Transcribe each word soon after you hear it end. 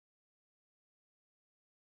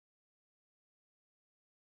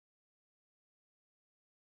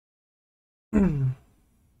Alright,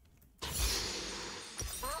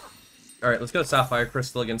 let's go Sapphire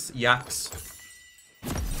Crystal against Yaks.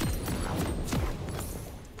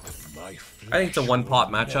 I think it's a one-pot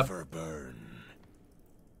matchup.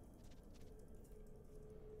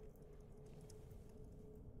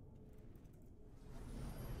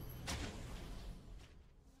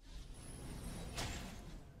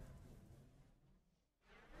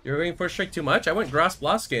 You're going first strike too much? I went Grasp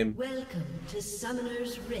last game. Welcome to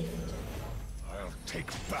Summoner's Rift. I'll take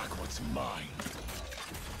back what's mine.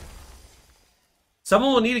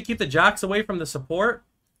 Someone will need to keep the Jacks away from the support.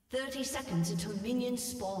 30 seconds until minions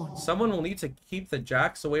spawn. Someone will need to keep the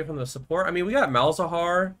Jacks away from the support. I mean, we got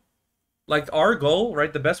Malzahar. Like, our goal,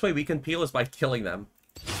 right? The best way we can peel is by killing them.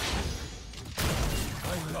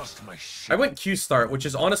 I lost my shit. I went Q start, which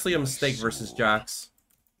is honestly a mistake versus Jacks.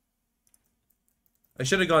 I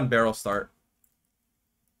should have gone barrel start.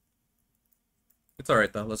 It's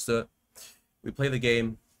alright though, let's do it. We play the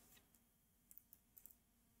game.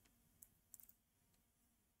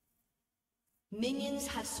 Minions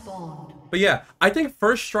have spawned. But yeah, I think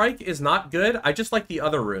First Strike is not good. I just like the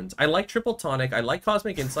other runes. I like Triple Tonic, I like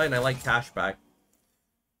Cosmic Insight, and I like Cashback.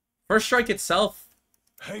 First Strike itself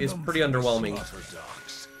is pretty underwhelming.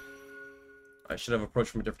 I should have approached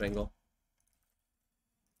from a different angle.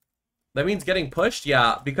 That means getting pushed?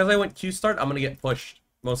 Yeah, because I went Q start, I'm gonna get pushed.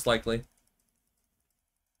 Most likely.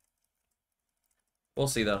 We'll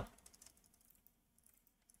see though.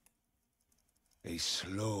 A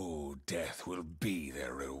slow death will be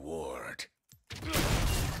their reward.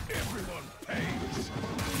 Everyone pays.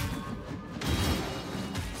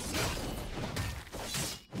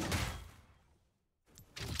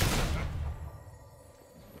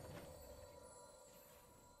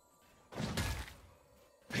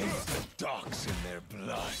 Paint the dogs in their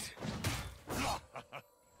blood.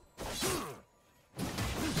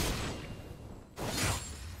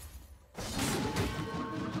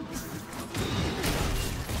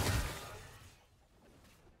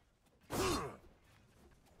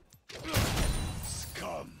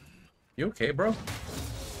 Scum. You okay, bro?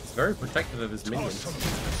 He's very protective of his minions.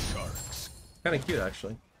 Kind of cute,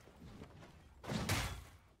 actually.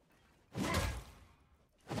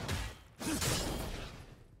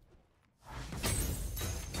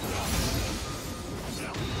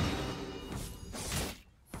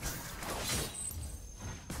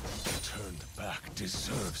 Turned back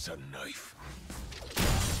deserves a knife.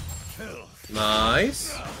 Filth.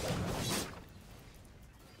 Nice.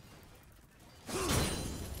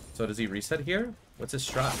 So does he reset here? What's his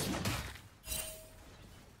strat?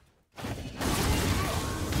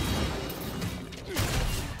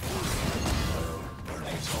 Burn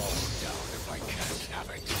it all down if I can't have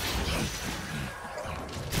it.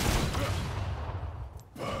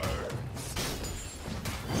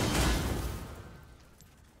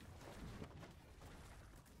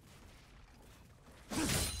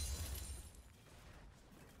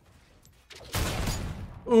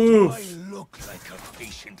 Oof. I look like a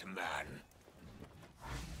patient man.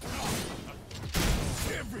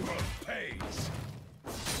 Everyone pays.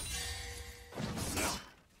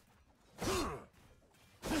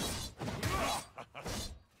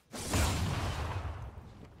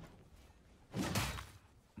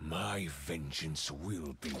 My vengeance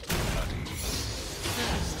will be bloody.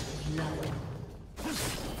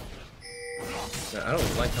 Yeah, I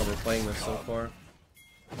don't like how we're playing this so far.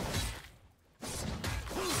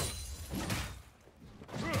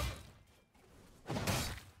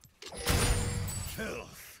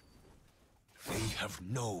 Filth. They have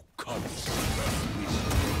no conscience.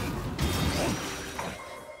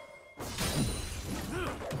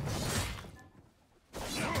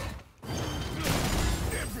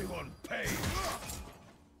 Everyone pays.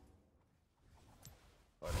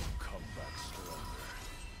 I'll come back stronger.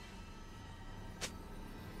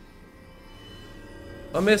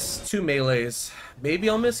 I'll miss 2 melees. Maybe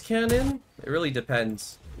I'll miss cannon? It really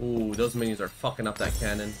depends. Ooh, those minions are fucking up that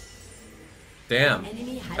cannon. Damn.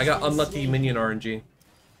 I got unlucky minion RNG.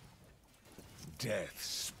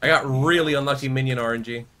 Deaths. I got really unlucky minion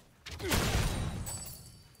RNG.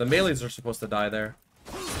 The melees are supposed to die there.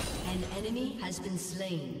 An enemy has been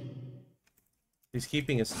slain. He's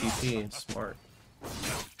keeping his TP. Smart.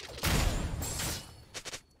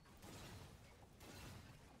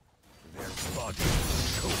 Their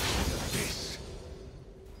bodies choke with abyss.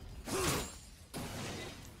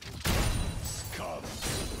 Scum.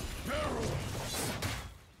 Barrel.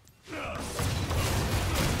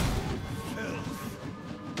 Filth.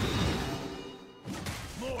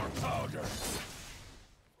 More powder.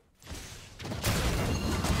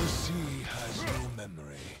 The sea has no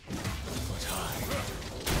memory, but I do.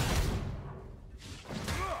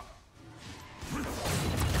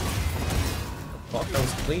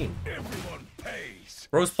 Clean. Everyone pays.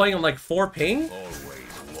 Bro's playing on like 4 ping?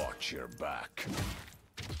 Always watch your back.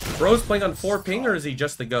 Bro's playing on 4 ping, or is he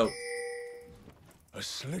just the GOAT? A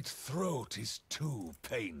slit throat is too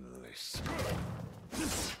painless.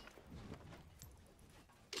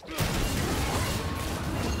 You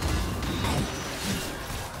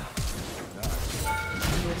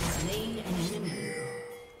have slain an enemy.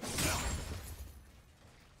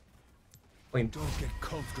 Clean. Don't get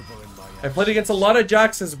comfortable in my I played against a lot of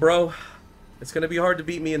Jaxes, bro. It's gonna be hard to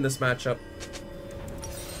beat me in this matchup.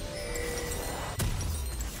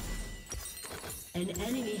 An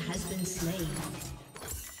enemy has been slain.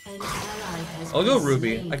 An ally has I'll been go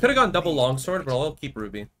Ruby. slain. I could have gone double longsword, but I'll keep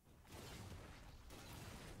Ruby.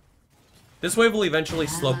 This wave will eventually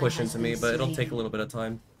slow push into me, but it'll take a little bit of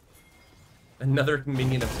time. Another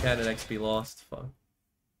minion of cannon XP lost. Fuck.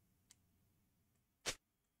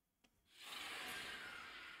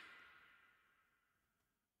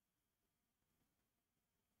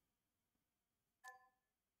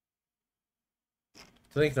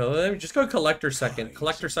 I think no. Let me just go Collector second.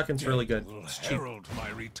 Collector second's really good. Will It's cheap. herald my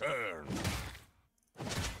return.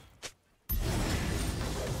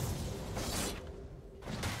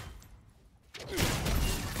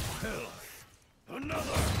 Filth.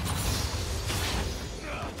 Another.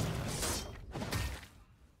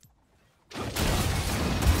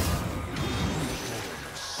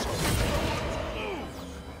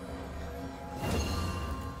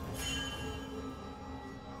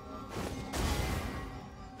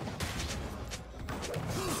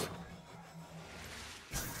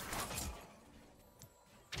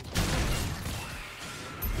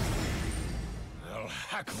 I'll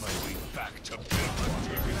hack my way back to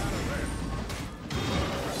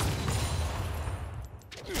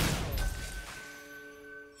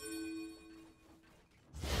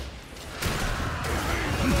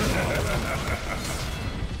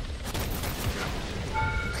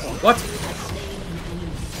What?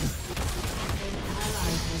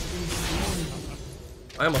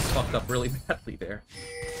 I almost fucked up really badly there.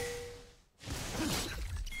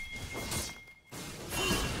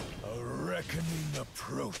 A reckoning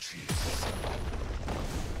approaches.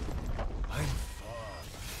 I'm far.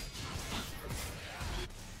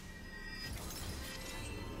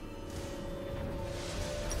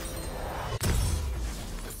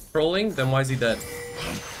 Trolling? Then why is he dead?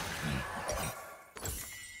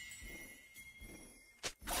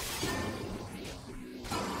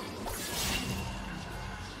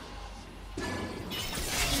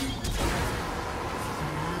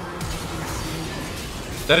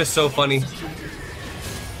 That is so funny.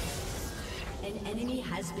 An enemy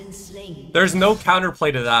has been slain. There's no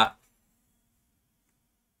counterplay to that.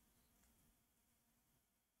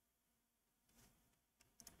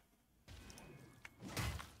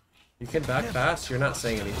 You can back fast? You're not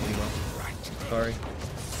saying anything, though. Sorry.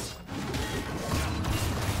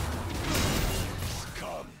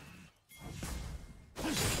 Come.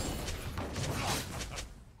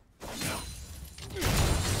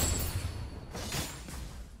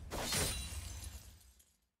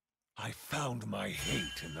 I found my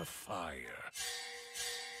hate in the fire.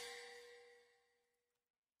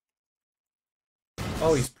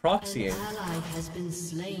 Oh, he's An proxying. ally has been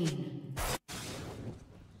slain.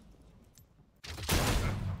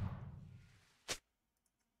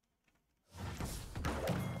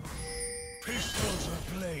 Pistols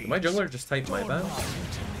ablaze. Did my jungler just type my bad? Not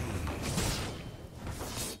into me.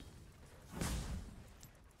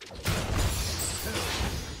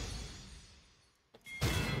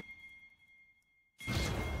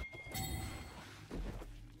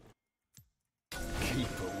 Keep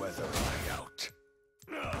a weather eye out.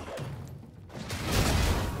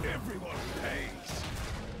 Everyone pays.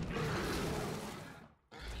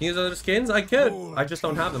 Can you use other skins? I could. I just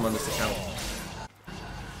don't have them on this account.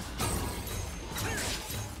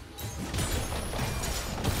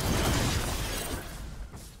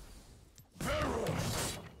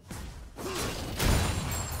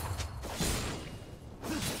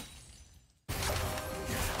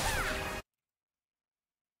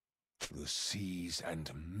 The seas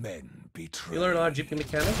and men betray. You learn a lot of GP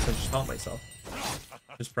mechanics? I just taught myself.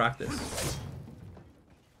 Just practice.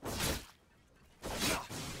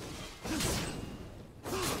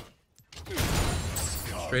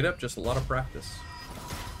 Straight up, just a lot of practice.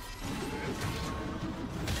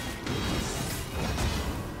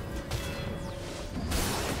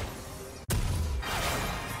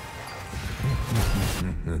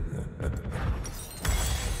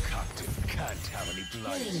 Captain can't have any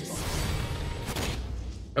blind spots.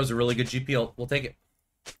 That was a really good GP. We'll take it.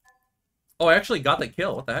 Oh, I actually got the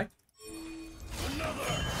kill. What the heck?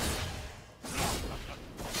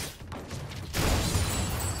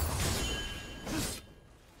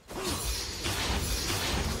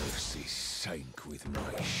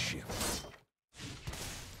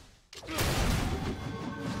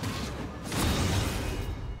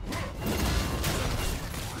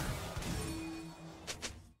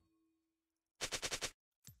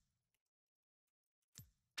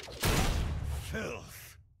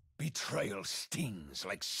 Filth. Betrayal stings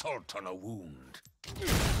like salt on a wound.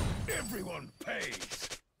 Everyone pays.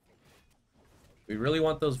 We really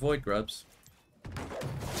want those void grubs.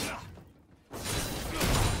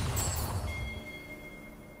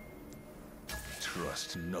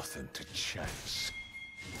 Trust nothing to chance.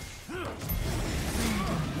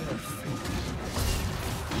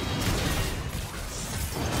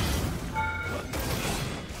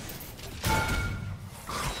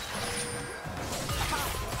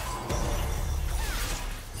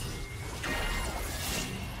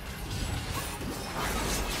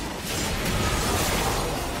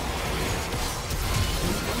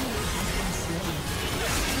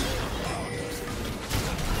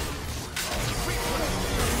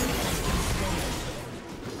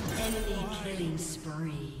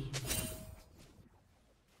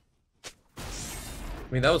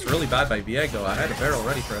 I mean, that was really bad by Viego. I had a barrel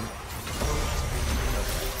ready for him.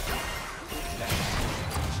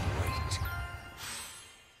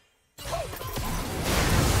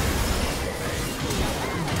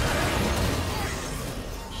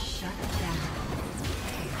 Shut down.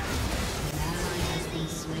 An ally has been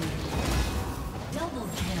slain. Double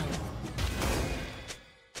kill.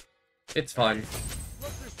 It's fine.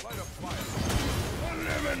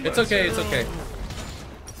 It's okay, it's okay.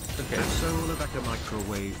 Okay. SOLARBACCA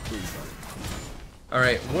microwave Uber.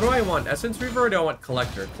 Alright, what do I want? Essence Reaver or do I want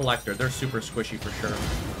Collector? Collector, they're super squishy for sure.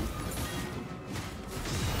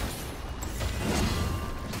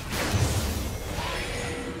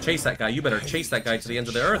 Chase that guy, you better chase that guy to the ends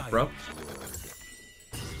of the earth, bro.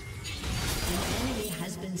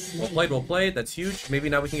 Well played, that's huge. Maybe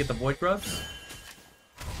now we can get the Void Grubs.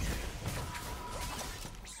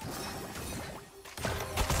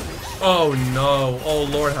 Oh no, oh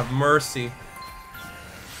Lord have mercy.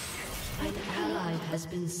 An ally has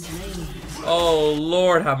been slain. Oh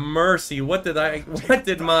Lord have mercy. What did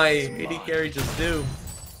my AD carry just do?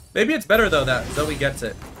 Maybe it's better though that Zoe gets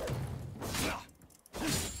it.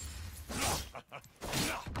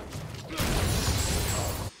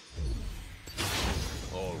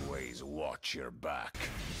 Always watch your back.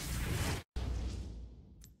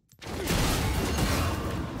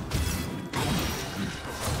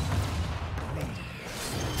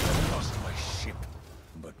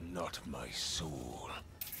 But not my soul.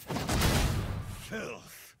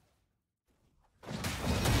 Filth.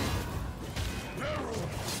 Barrel.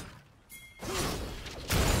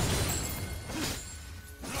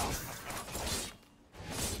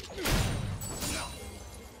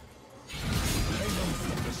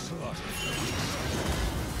 The slaughter.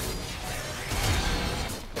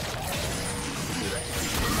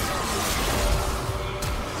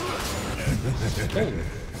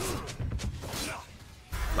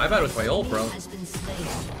 My bad with my ult, bro. An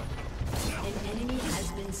enemy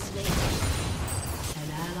has been slain. An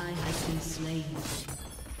ally has been slain.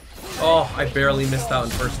 Oh, I barely missed out on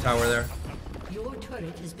first tower there. Your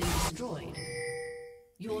turret has been destroyed.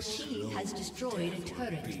 Your team has destroyed a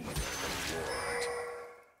turret.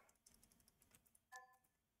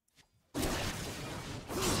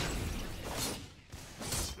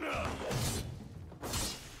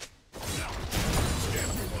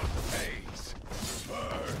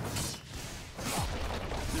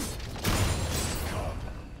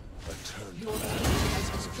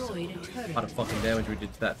 A lot of fucking damage we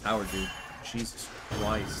did to that tower, dude. Jesus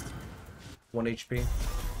Christ. 1 HP.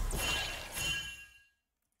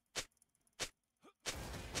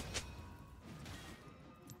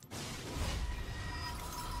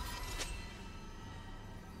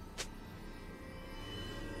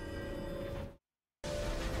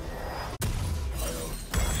 I'll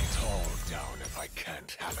burn it all down if I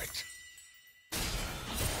can't have it.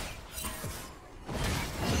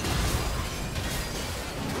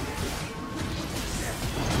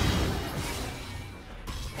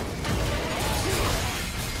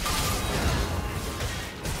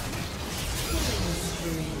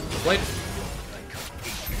 Blade.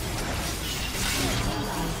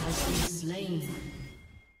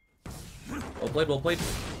 Well played.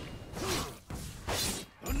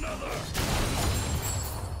 Another.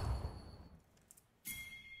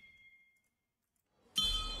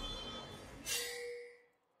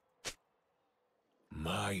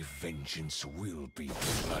 My vengeance will be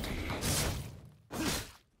bloody.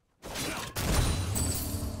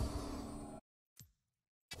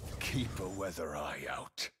 Keep a weather eye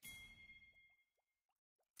out.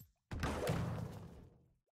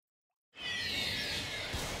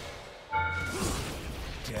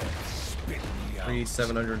 Death spit me out.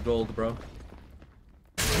 700 gold, bro.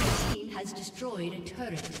 Your team has destroyed a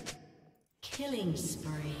turret. Killing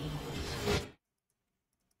spree.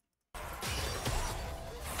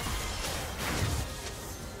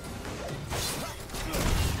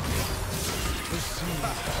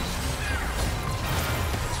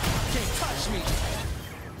 me.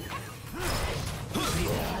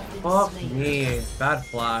 Fuck me. Bad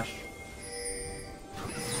flash.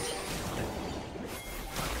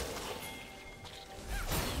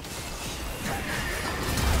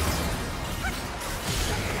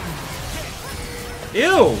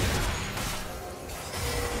 Ew!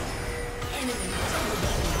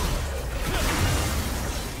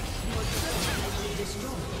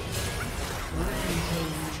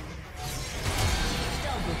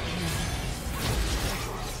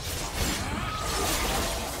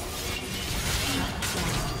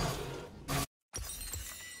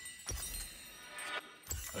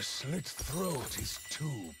 A slit throat is too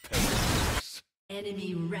painless.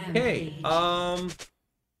 Enemy Okay, rampage.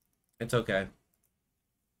 it's okay.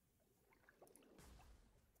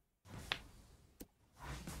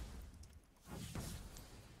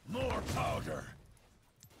 More powder.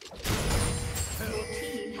 Your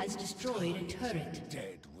team has destroyed a turret.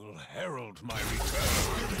 Dead will herald my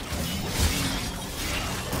return.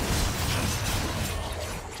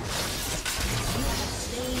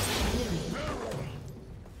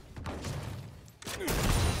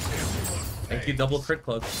 Thank you, double crit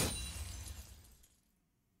cloak.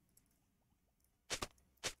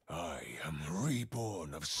 I am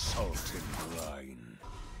reborn of salt and brine.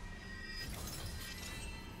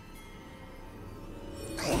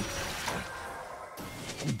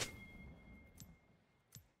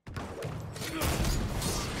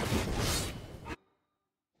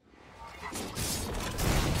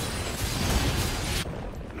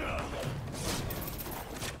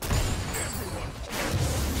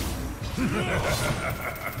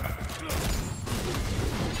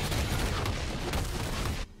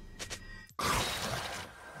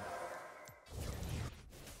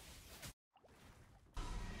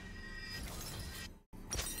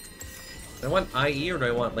 Do I want IE or do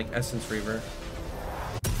I want like Essence Reaver?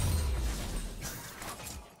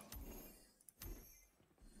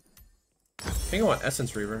 I think I want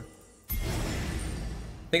Essence Reaver. I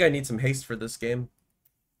think I need some haste for this game.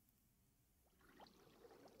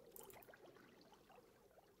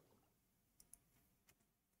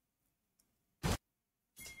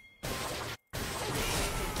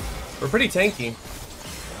 We're pretty tanky.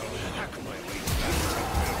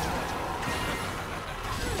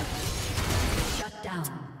 Shut down.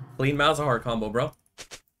 Clean Malzahar combo, bro.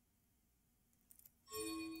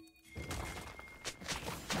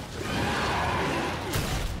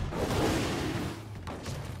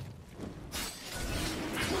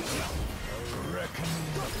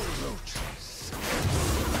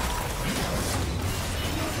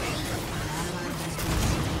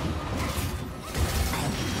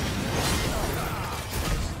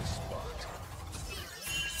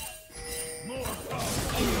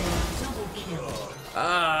 Double kill.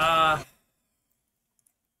 Ah.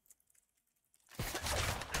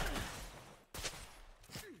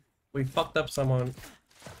 We fucked up someone.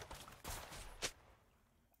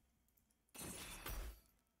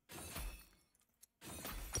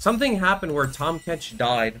 Something happened where Tom Ketch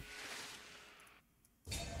died.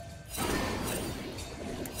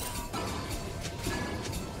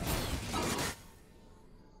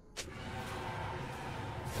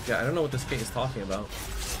 Yeah, I don't know what this kid is talking about.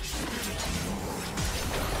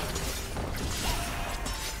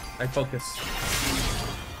 I focus.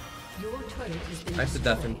 Your turret has been I have to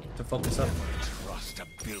deafen destroyed. to focus up. Trust a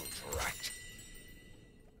built rat.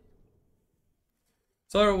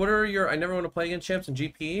 So what are your... I never want to play against champs in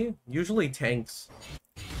GP? Usually tanks.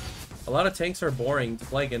 A lot of tanks are boring to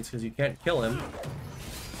play against because you can't kill him.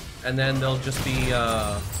 And then they'll just be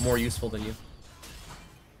more useful than you.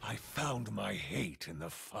 I found my hate in the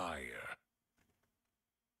fire.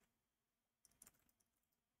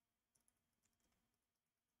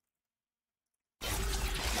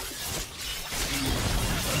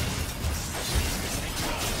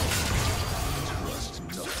 Trust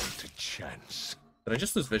nothing to chance. Did I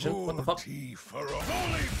just lose vision? What the fuck? Tea for a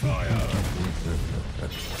holy fire.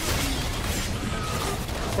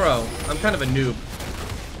 Bro, I'm kind of a noob.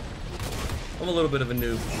 I'm a little bit of a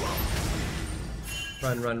noob.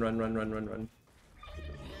 Run, run, run, run, run, run, run.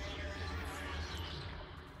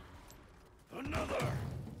 Another.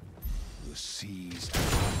 The seas.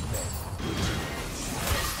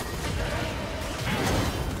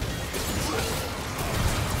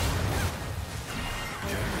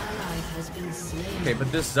 Ally has been slain. Okay,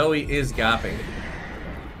 but this Zoe is gapping.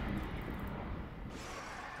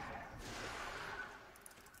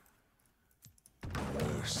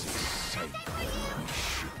 Mercy sake.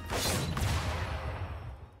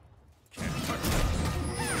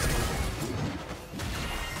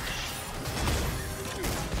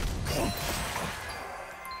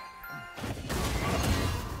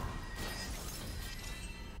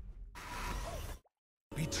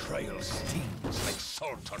 Betrayal stings like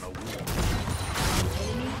salt on a wound.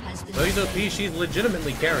 Zoe's OP, she's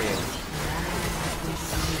legitimately carrying.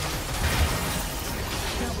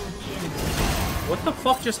 What the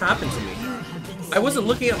fuck just happened to me? I wasn't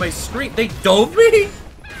looking at my screen. They dove me?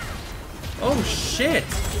 Oh shit.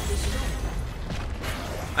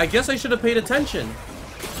 I guess I should have paid attention.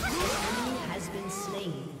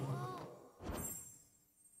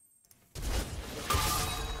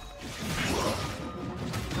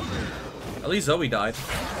 At least Zoe died.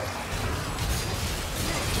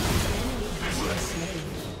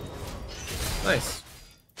 Nice.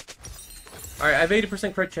 Alright, I have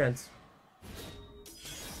 80% crit chance.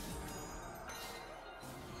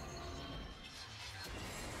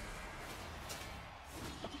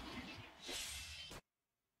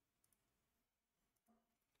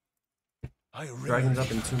 Dragon's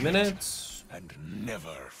up in 2 minutes. And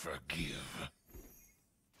never forgive.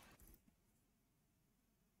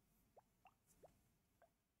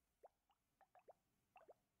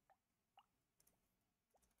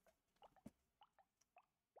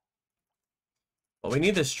 Well, we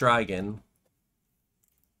need this dragon.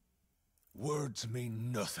 Words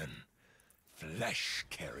mean nothing. Flesh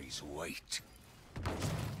carries weight.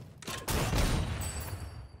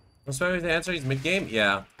 What's the answer? He's mid-game?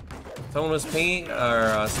 Yeah. Someone was pinging,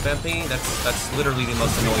 or spam pinging, that's literally the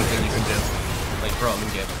most annoying thing you can do. Like, bro,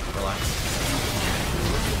 mid-game. Relax.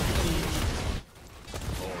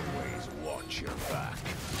 Always watch your back.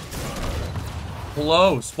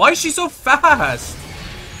 Close. Why is she so fast?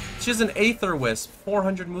 She has an Aether Wisp,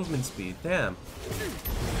 400 movement speed. Damn.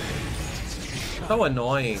 So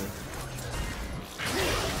annoying.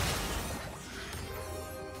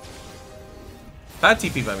 Bad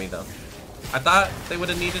TP by me, though. I thought they would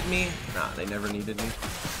have needed me. Nah, they never needed me.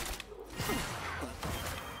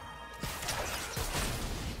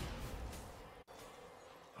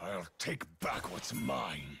 I'll take back what's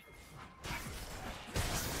mine.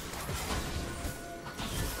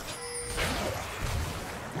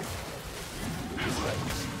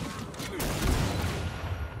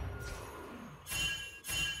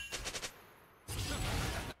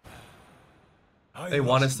 They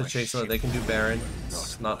want us to chase so that they can do Baron.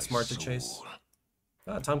 It's not smart to chase.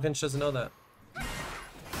 Ah, Tom Kench doesn't know that.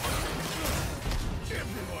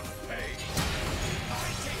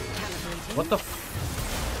 What the f—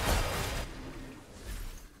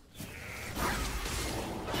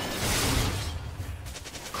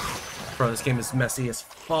 Bro, this game is messy as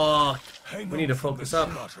fuck. We need to focus up.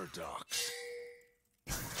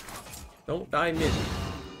 Don't die mid.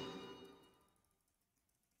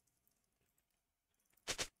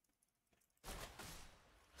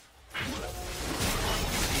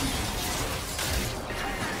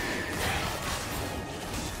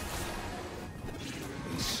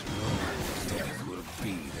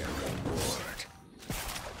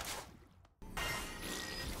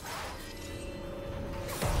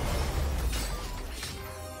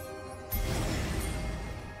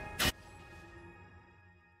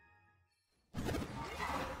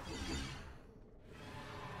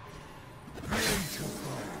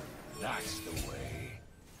 That's the way.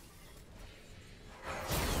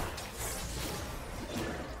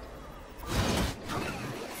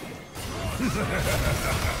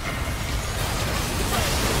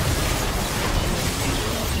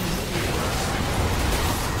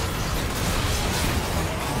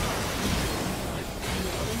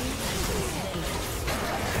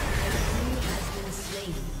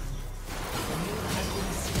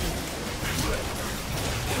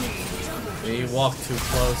 He walked too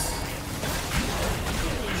close.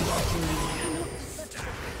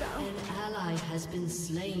 An ally has been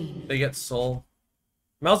slain. They get soul.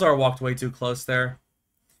 Malzahar walked way too close there.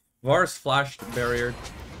 Varus flashed barriered.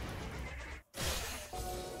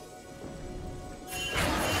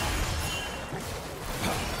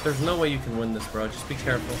 There's no way you can win this, bro. Just be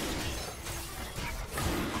careful.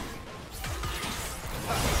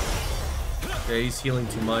 Yeah, he's healing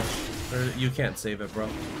too much. You can't save it, bro.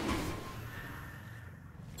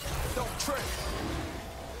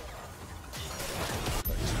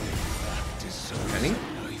 Can he?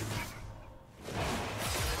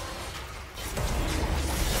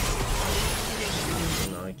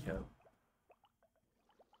 No, I can't.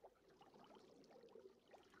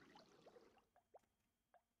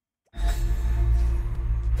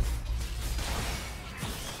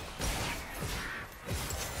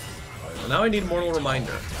 Well, now I need Mortal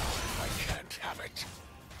Reminder. I can't have it.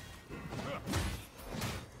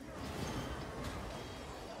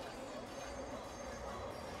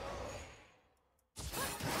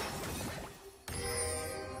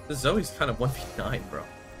 This Zoe's kind of 1v9, bro.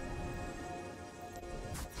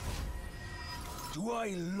 Do I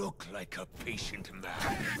look like a patient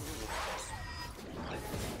man?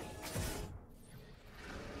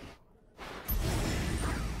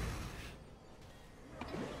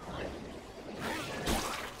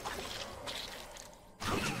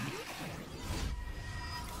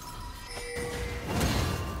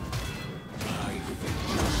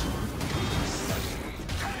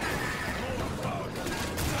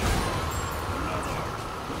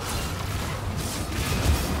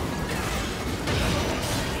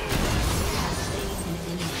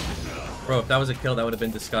 Bro, if that was a kill, that would have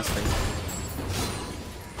been disgusting.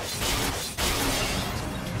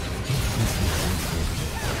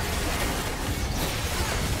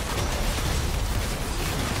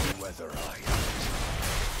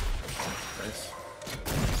 Nice.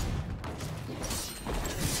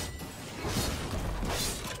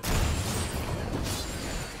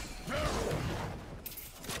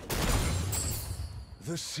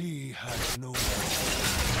 The sea has no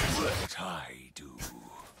one, but I do.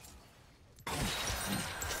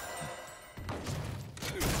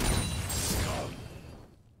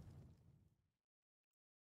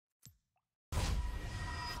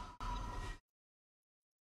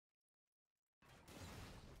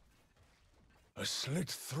 A slit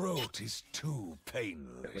throat is too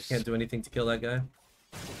painless. We can't do anything to kill that guy.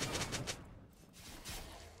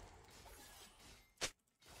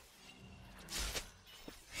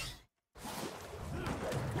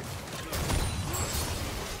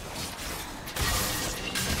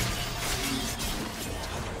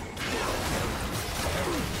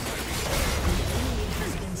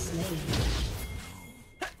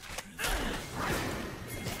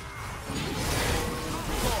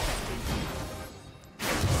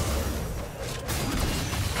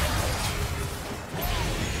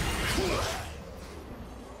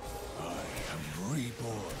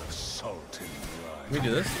 Can we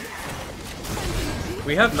do this?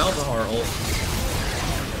 We have Malzahar ult.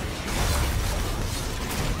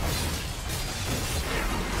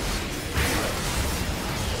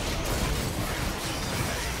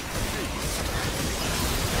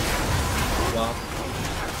 Wow.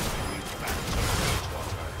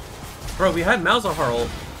 Bro, we had Malzahar ult.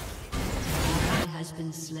 Has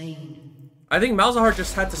been slain. I think Malzahar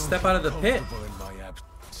just had to step out of the pit.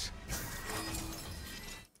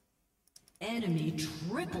 Enemy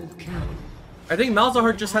triple kill. I think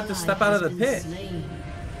Malzahar just had to step out of the pit.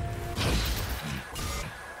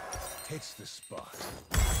 Hits the spot.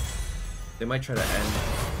 They might try to end.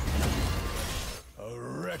 A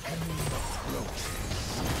reckoning approaches.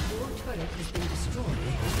 Your turret has been destroyed.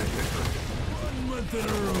 1 month in a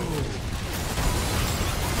row.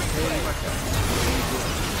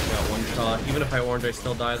 Got one shot. Even if I orange, I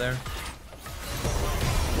still die there.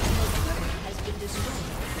 Has been destroyed.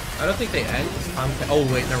 I don't think they end. Oh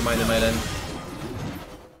wait, never mind. They might end.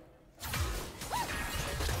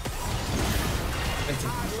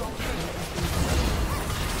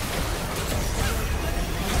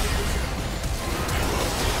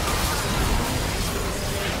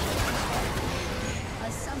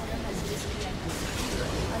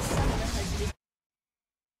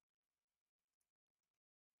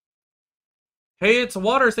 Hey, it's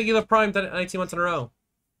Waters. Thank you for the Prime 19 months in a row.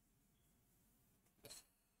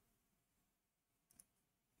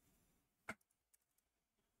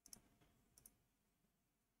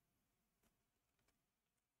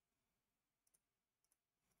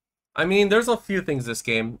 I mean, there's a few things this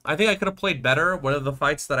game. I think I could have played better one of the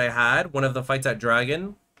fights that I had. One of the fights at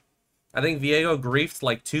Dragon. I think Viego griefed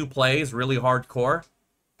like 2 plays really hardcore.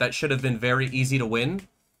 That should have been very easy to win.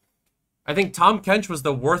 I think Tom Kench was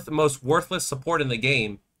the most worthless support in the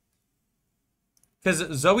game.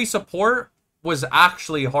 Because Zoe support was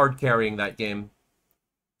actually hard carrying that game.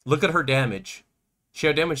 Look at her damage. She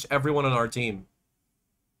had damaged everyone on our team.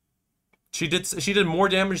 She did more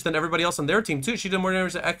damage than everybody else on their team too. She did more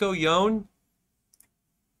damage than Echo, Yone.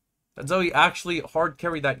 And Zoe actually hard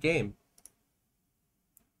carried that game.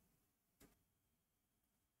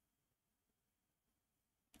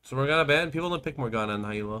 So we're gonna ban people to pick Morgana and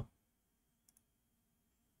Hyla.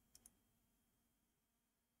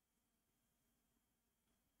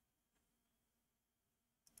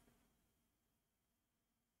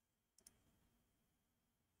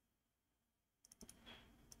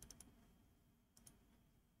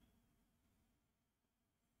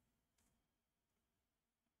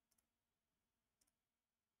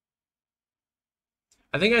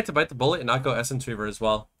 I think I had to bite the bullet and not go Essence Reaver as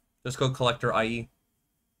well. Just go Collector IE.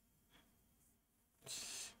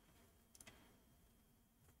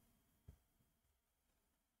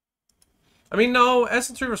 I mean, no,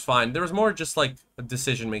 Essence Reaver's fine. There was more just like a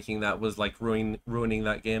decision making that was like ruining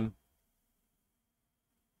that game.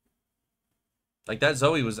 Like, that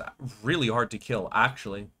Zoe was really hard to kill,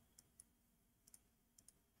 actually.